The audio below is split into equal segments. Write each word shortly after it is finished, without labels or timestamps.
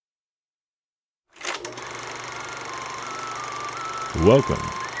Welcome.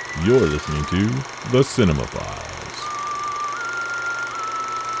 You're listening to The Cinema Files.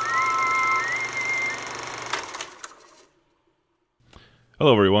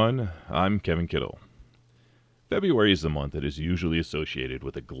 Hello, everyone. I'm Kevin Kittle. February is the month that is usually associated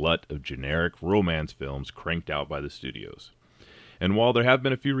with a glut of generic romance films cranked out by the studios. And while there have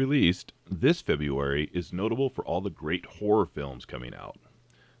been a few released, this February is notable for all the great horror films coming out.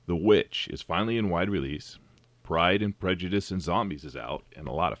 The Witch is finally in wide release. Pride and Prejudice and Zombies is out, and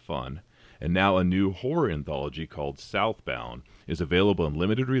a lot of fun. And now a new horror anthology called Southbound is available in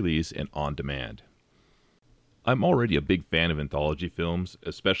limited release and on demand. I'm already a big fan of anthology films,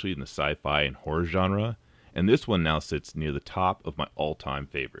 especially in the sci-fi and horror genre, and this one now sits near the top of my all-time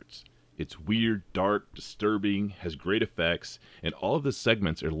favorites. It's weird, dark, disturbing, has great effects, and all of the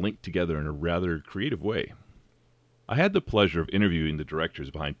segments are linked together in a rather creative way. I had the pleasure of interviewing the directors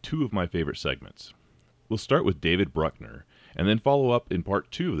behind two of my favorite segments. We'll start with David Bruckner, and then follow up in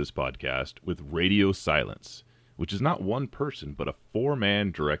part 2 of this podcast with Radio Silence, which is not one person, but a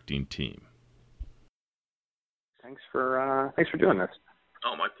 4-man directing team. Thanks for doing this.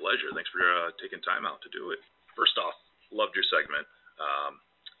 Oh, my pleasure. Thanks for taking time out to do it. First off, loved your segment.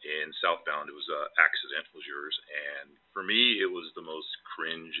 In Southbound, it was Accident was yours, and for me, it was the most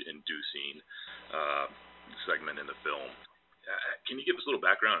cringe-inducing segment in the film. Can you give us a little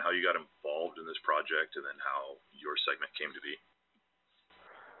background on how you got involved in this project and then how your segment came to be?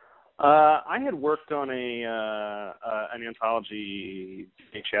 I had worked on an anthology,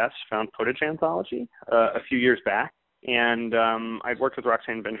 VHS, found footage anthology, a few years back. And I'd worked with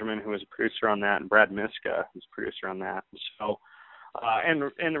Roxanne Benjamin, who was a producer on that, and Brad Miska, who's a producer on that. So, and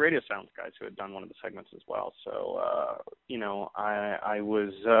the Radio Sounds guys, who had done one of the segments as well. So, I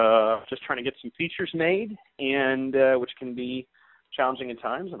was just trying to get some features made, and which can be challenging at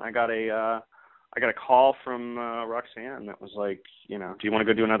times. And I got a call from Roxanne that was like, do you want to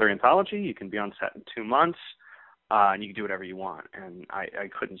go do another anthology? You can be on set in 2 months, and you can do whatever you want. And I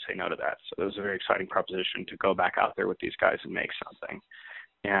couldn't say no to that. So it was a very exciting proposition to go back out there with these guys and make something.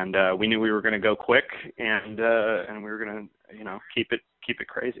 And we knew we were going to go quick, and we were going to, keep it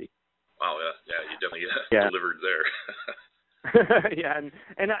crazy. Wow, yeah, you definitely delivered there. Yeah,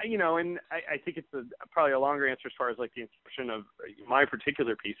 and I think it's probably a longer answer as far as like the inception of my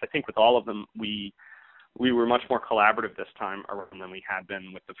particular piece. I think with all of them, we were much more collaborative this time around than we had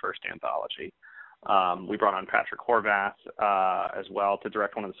been with the first anthology. We brought on Patrick Horvath as well to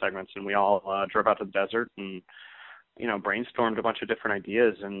direct one of the segments, and we all drove out to the desert and brainstormed a bunch of different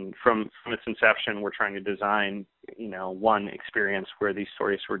ideas. And from its inception, we're trying to design one experience where these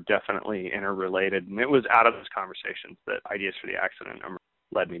stories were definitely interrelated. And it was out of those conversations that Ideas for the Accident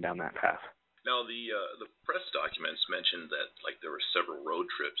led me down that path. Now, the press documents mentioned that there were several road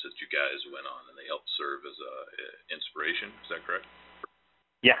trips that you guys went on, and they helped serve as a inspiration. Is that correct?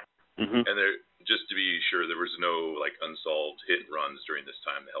 Yeah. Mm-hmm. And just to be sure, there was no unsolved hit and runs during this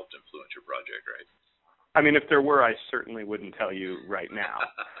time that helped influence your project, right? I mean, if there were, I certainly wouldn't tell you right now.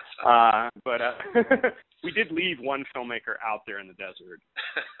 But we did leave one filmmaker out there in the desert.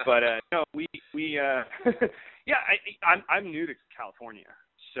 But no, I'm new to California,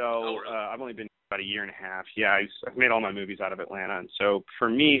 so really? I've only been about a year and a half. Yeah, I've made all my movies out of Atlanta, and so for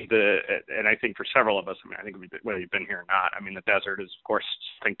me, and I think for several of us, I think whether you've been here or not, the desert is of course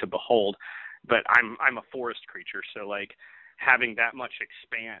something to behold. But I'm a forest creature, so having that much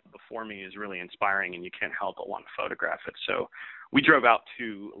expand before me is really inspiring, and you can't help but want to photograph it. So we drove out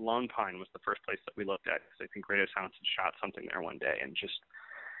to Lone Pine was the first place that we looked at, because I think Radio Silence had shot something there one day, and it just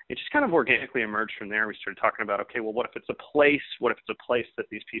kind of organically emerged from there. We started talking about, okay, well, what if it's a place? What if it's a place that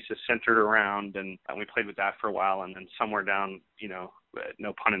these pieces centered around? And we played with that for a while, and then somewhere down,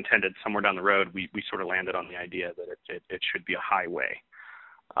 no pun intended, somewhere down the road, we sort of landed on the idea that it should be a highway.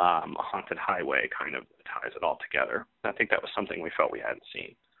 A haunted highway kind of ties it all together. I think that was something we felt we hadn't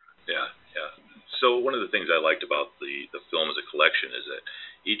seen. Yeah. So one of the things I liked about the film as a collection is that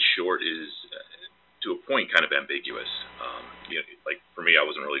each short is, to a point, kind of ambiguous. For me, I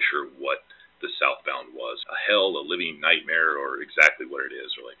wasn't really sure what the Southbound was. A hell, a living nightmare, or exactly what it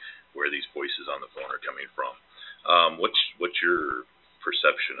is, or where these voices on the phone are coming from. What's your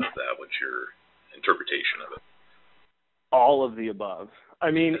perception of that? What's your interpretation of it? All of the above.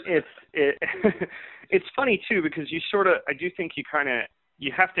 It's funny too, because I do think you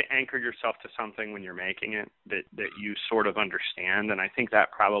have to anchor yourself to something when you're making it that you sort of understand, and I think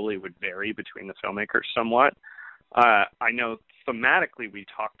that probably would vary between the filmmakers somewhat. I know thematically we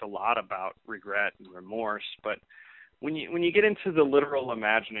talked a lot about regret and remorse, but when you get into the literal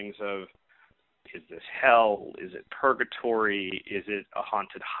imaginings of is this hell? Is it purgatory? Is it a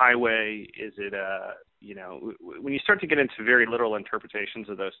haunted highway? Is it a, when you start to get into very literal interpretations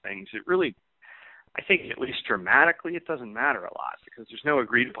of those things, it really, I think at least dramatically, it doesn't matter a lot because there's no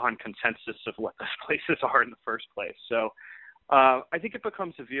agreed upon consensus of what those places are in the first place. So I think it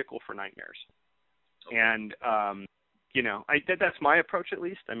becomes a vehicle for nightmares. And, that's my approach at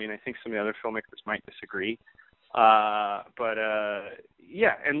least. I mean, I think some of the other filmmakers might disagree. But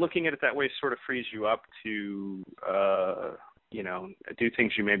and looking at it that way sort of frees you up to, do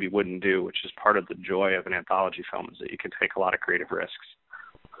things you maybe wouldn't do, which is part of the joy of an anthology film is that you can take a lot of creative risks.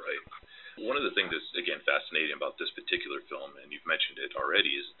 Right. One of the things that's, again, fascinating about this particular film, and you've mentioned it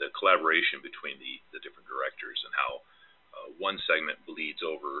already, is the collaboration between the different directors and how one segment bleeds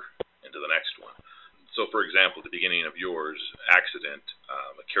over into the next one. So, for example, at the beginning of yours, Accident,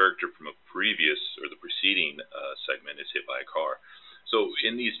 a character from a previous or the preceding segment is hit by a car. So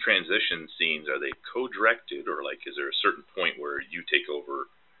in these transition scenes, are they co-directed or is there a certain point where you take over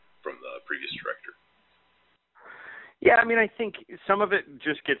from the previous director? Yeah, I mean, I think some of it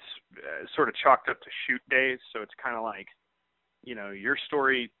just gets sort of chalked up to shoot days. So it's kind of like, your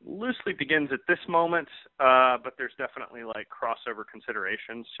story loosely begins at this moment, but there's definitely crossover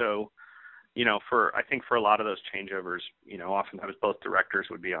considerations. So, I think for a lot of those changeovers, oftentimes both directors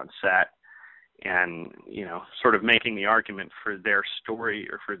would be on set and, sort of making the argument for their story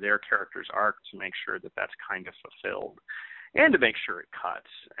or for their character's arc to make sure that that's kind of fulfilled and to make sure it cuts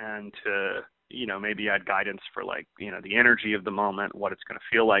and to, maybe add guidance for the energy of the moment, what it's going to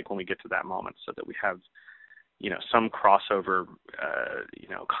feel like when we get to that moment so that we have, some crossover,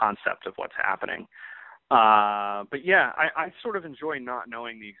 concept of what's happening. But yeah, I sort of enjoy not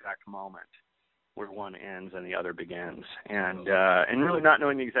knowing the exact moment where one ends and the other begins, and really not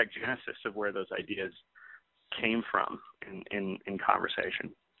knowing the exact genesis of where those ideas came from in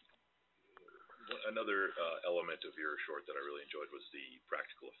conversation. Another element of your short that I really enjoyed was the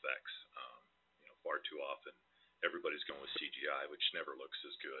practical effects. Far too often, everybody's going with CGI, which never looks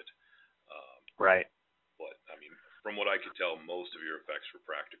as good. Right. But I mean, from what I could tell, most of your effects were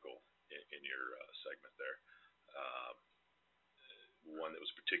practical in your segment there. One that was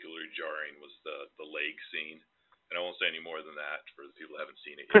particularly jarring was the leg scene, and I won't say any more than that for the people who haven't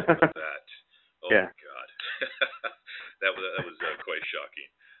seen it yet. But yeah. My God, that was quite shocking.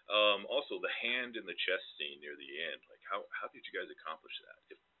 Also, the hand in the chest scene near the end, how did you guys accomplish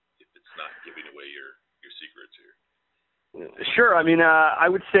that? If it's not giving away your secrets here. Sure. I mean, I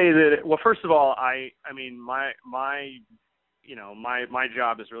would say that. Well, first of all, my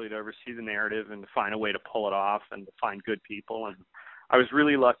job is really to oversee the narrative and to find a way to pull it off and to find good people. And I was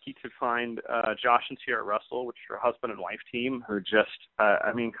really lucky to find Josh and Sierra Russell, which are a husband and wife team, who just,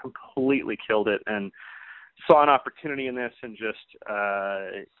 completely killed it and saw an opportunity in this. And just,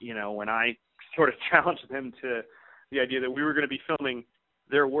 when I sort of challenged them to the idea that we were going to be filming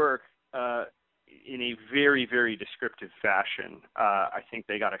their work in a very, very descriptive fashion, I think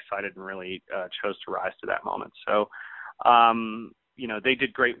they got excited and really chose to rise to that moment. So, they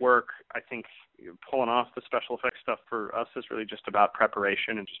did great work. I think pulling off the special effects stuff for us is really just about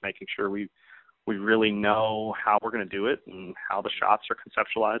preparation and just making sure we really know how we're going to do it and how the shots are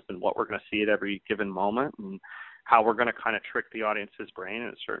conceptualized and what we're going to see at every given moment and how we're going to kind of trick the audience's brain in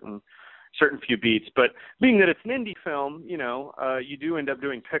a certain few beats. But being that it's an indie film, you do end up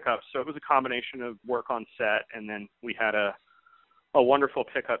doing pickups. So it was a combination of work on set, and then we had a wonderful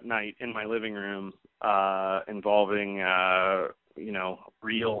pickup night in my living room involving,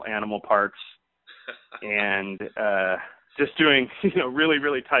 real animal parts and just doing, really,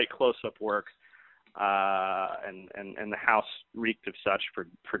 really tight close-up work. And the house reeked of such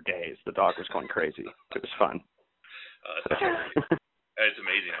for days. The dog was going crazy. It was fun. It's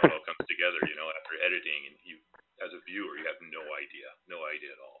amazing how it all comes together, after editing, and you, as a viewer, you have no idea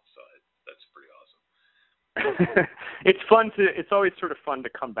at all. So that's pretty awesome. It's always sort of fun to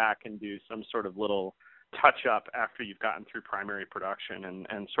come back and do some sort of little touch up after you've gotten through primary production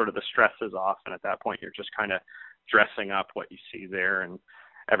and sort of the stress is off. And at that point, you're just kind of dressing up what you see there, and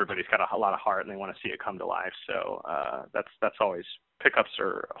everybody's got a lot of heart and they want to see it come to life. So that's always, pickups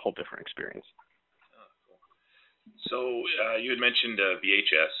are a whole different experience. So you had mentioned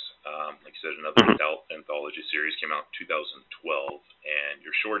VHS, like you said, another anthology series came out in 2012, and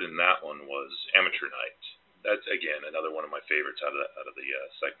your short in that one was Amateur Night. That's, again, another one of my favorites out of the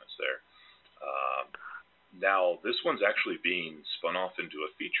segments there. Now, this one's actually being spun off into a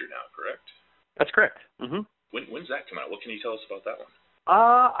feature now, correct? That's correct. Mm-hmm. When's that come out? What can you tell us about that one?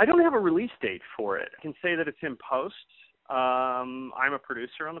 I don't have a release date for it. I can say that it's in post. I'm a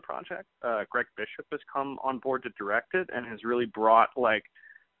producer on the project. Greg Bishop has come on board to direct it and has really brought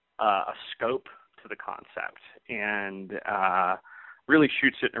a scope to the concept, and really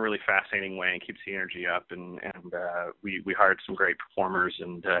shoots it in a really fascinating way and keeps the energy up. And we hired some great performers,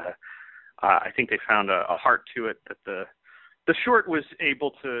 and I think they found a heart to it that the short was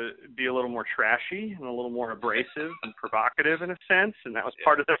able to be a little more trashy and a little more abrasive and provocative in a sense, and that was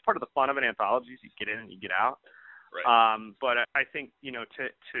part of the fun of an anthology. You get in and you get out. Right. But I think, you know,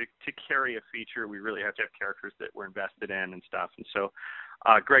 to carry a feature, we really have to have characters that we're invested in and stuff. And so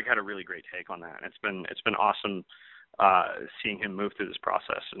Greg had a really great take on that. And it's been awesome seeing him move through this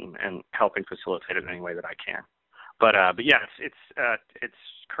process and helping facilitate it in any way that I can. But yeah, it's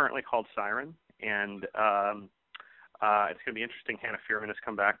currently called Siren, and it's going to be interesting. Hannah Fearman has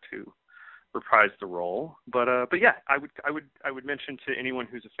come back to reprise the role. But yeah, I would mention to anyone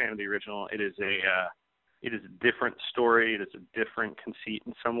who's a fan of the original, it is a different story. It is a different conceit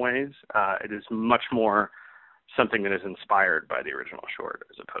in some ways. It is much more something that is inspired by the original short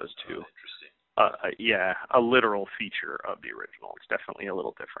as opposed to a literal feature of the original. It's definitely a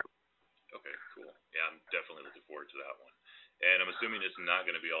little different. Okay, cool. Yeah, I'm definitely looking forward to that one. And I'm assuming it's not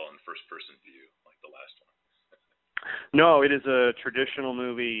going to be all in first-person view like the last one. No, it is a traditional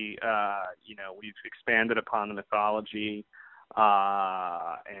movie. You know, we've expanded upon the mythology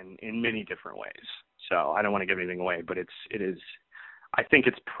and in many different ways. So I don't want to give anything away, but it is. I think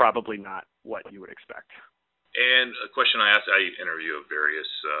it's probably not what you would expect. And a question I ask, I interview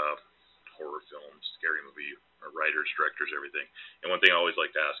various horror films, scary movie writers, directors, everything. And one thing I always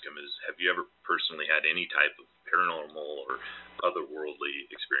like to ask them is, have you ever personally had any type of paranormal or otherworldly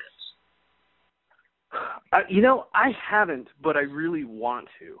experience? You know, I haven't, but I really want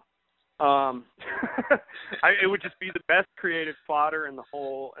to. It would just be the best creative fodder in the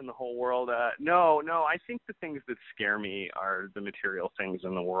whole world. No, I think the things that scare me are the material things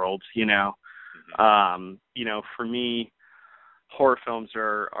in the world. You know, you know, for me, horror films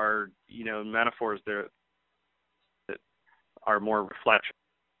are you know, metaphors that are more reflection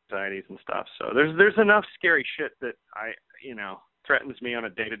of anxieties and stuff. So there's enough scary shit that threatens me on a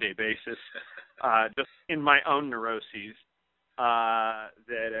day-to-day basis, just in my own neuroses.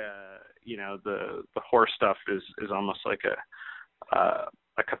 You know, the horror stuff is almost like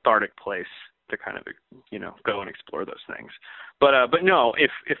a cathartic place to kind of, you know, go and explore those things. But no,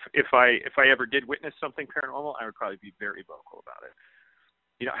 if I ever did witness something paranormal, I would probably be very vocal about it.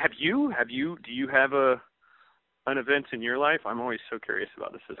 You know, do you have an event in your life? I'm always so curious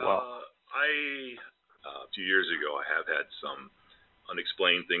about this as well. A few years ago, I have had some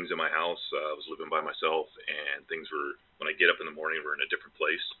unexplained things in my house. I was living by myself, and things were, when I get up in the morning, we're in a different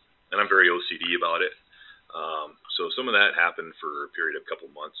place. And I'm very OCD about it. So some of that happened for a period of a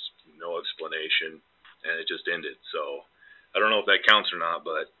couple months, no explanation, and it just ended. So I don't know if that counts or not,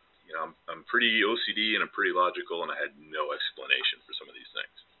 but you know, I'm pretty OCD and I'm pretty logical, and I had no explanation for some of these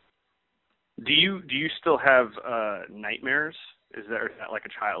things. Do you still have nightmares? Is that like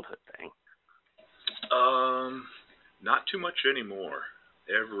a childhood thing? Not too much anymore.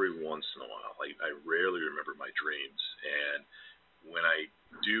 Every once in a while. I rarely remember my dreams, and when I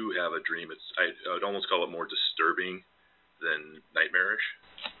do have a dream, I would almost call it more disturbing than nightmarish,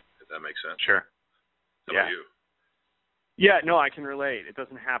 if that makes sense. Sure. How about you? Yeah, no, I can relate. It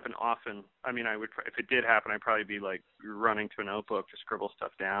doesn't happen often. I mean, if it did happen, I'd probably be like running to a notebook to scribble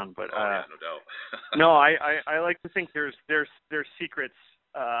stuff down. But yeah, no doubt. no, I like to think there's secrets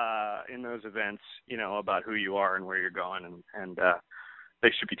in those events, you know, about who you are and where you're going, and they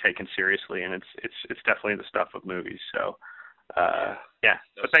should be taken seriously. And it's definitely the stuff of movies. So yeah.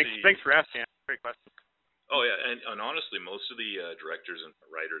 But thanks for asking. Great question. Oh yeah, and honestly, most of the directors and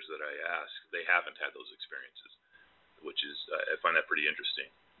writers that I ask, they haven't had those experiences, which is I find that pretty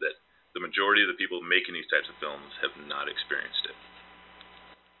interesting. That the majority of the people making these types of films have not experienced it.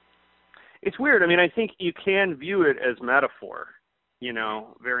 It's weird. I mean, I think you can view it as metaphor. You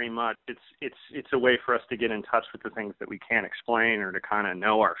know, very much. It's a way for us to get in touch with the things that we can't explain, or to kind of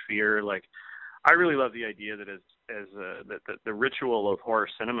know our fear. Like, I really love the idea that that the ritual of horror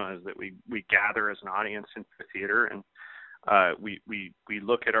cinema is that we gather as an audience into the theater, and we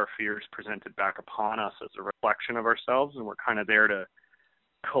look at our fears presented back upon us as a reflection of ourselves, and we're kind of there to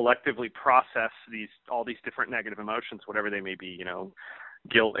collectively process all these different negative emotions, whatever they may be. You know,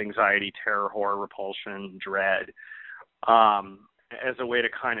 guilt, anxiety, terror, horror, repulsion, dread. As a way to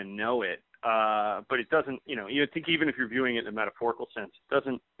kind of know it, but it doesn't. You know, you think even if you're viewing it in a metaphorical sense,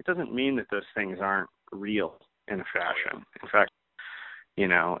 it doesn't mean that those things aren't real in a fashion. In fact, you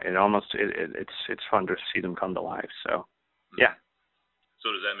know, it's fun to see them come to life. So, yeah.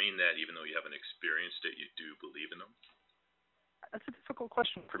 So does that mean that even though you haven't experienced it, you do believe in them? That's a difficult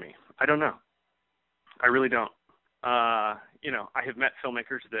question for me. I don't know. I really don't. I have met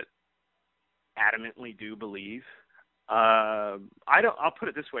filmmakers that adamantly do believe. I'll put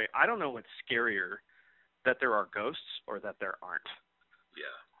it this way. I don't know what's scarier, that there are ghosts or that there aren't.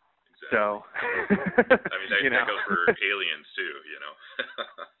 Yeah, exactly. So, I mean, that goes for aliens too,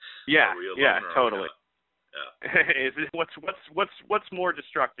 Yeah, totally. Yeah. Is it, what's more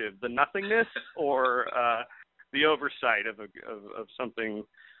destructive, the nothingness or the oversight of something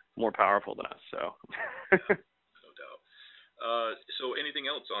more powerful than us? So. Yeah, no doubt. So anything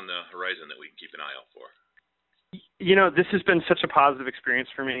else on the horizon that we can keep an eye out for? This has been such a positive experience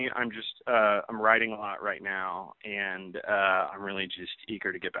for me. I'm writing a lot right now, and I'm really just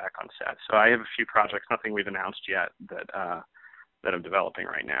eager to get back on set. So I have a few projects, nothing we've announced yet, that I'm developing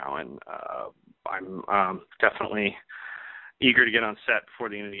right now, and I'm definitely eager to get on set before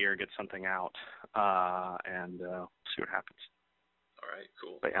the end of the year, get something out, and see what happens. All right,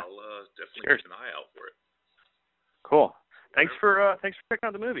 cool. But, yeah. I'll definitely keep an eye out for it. Cool. Thanks for checking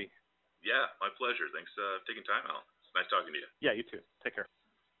out the movie. Yeah, my pleasure. Thanks for taking time out. It's nice talking to you. Yeah, you too. Take care.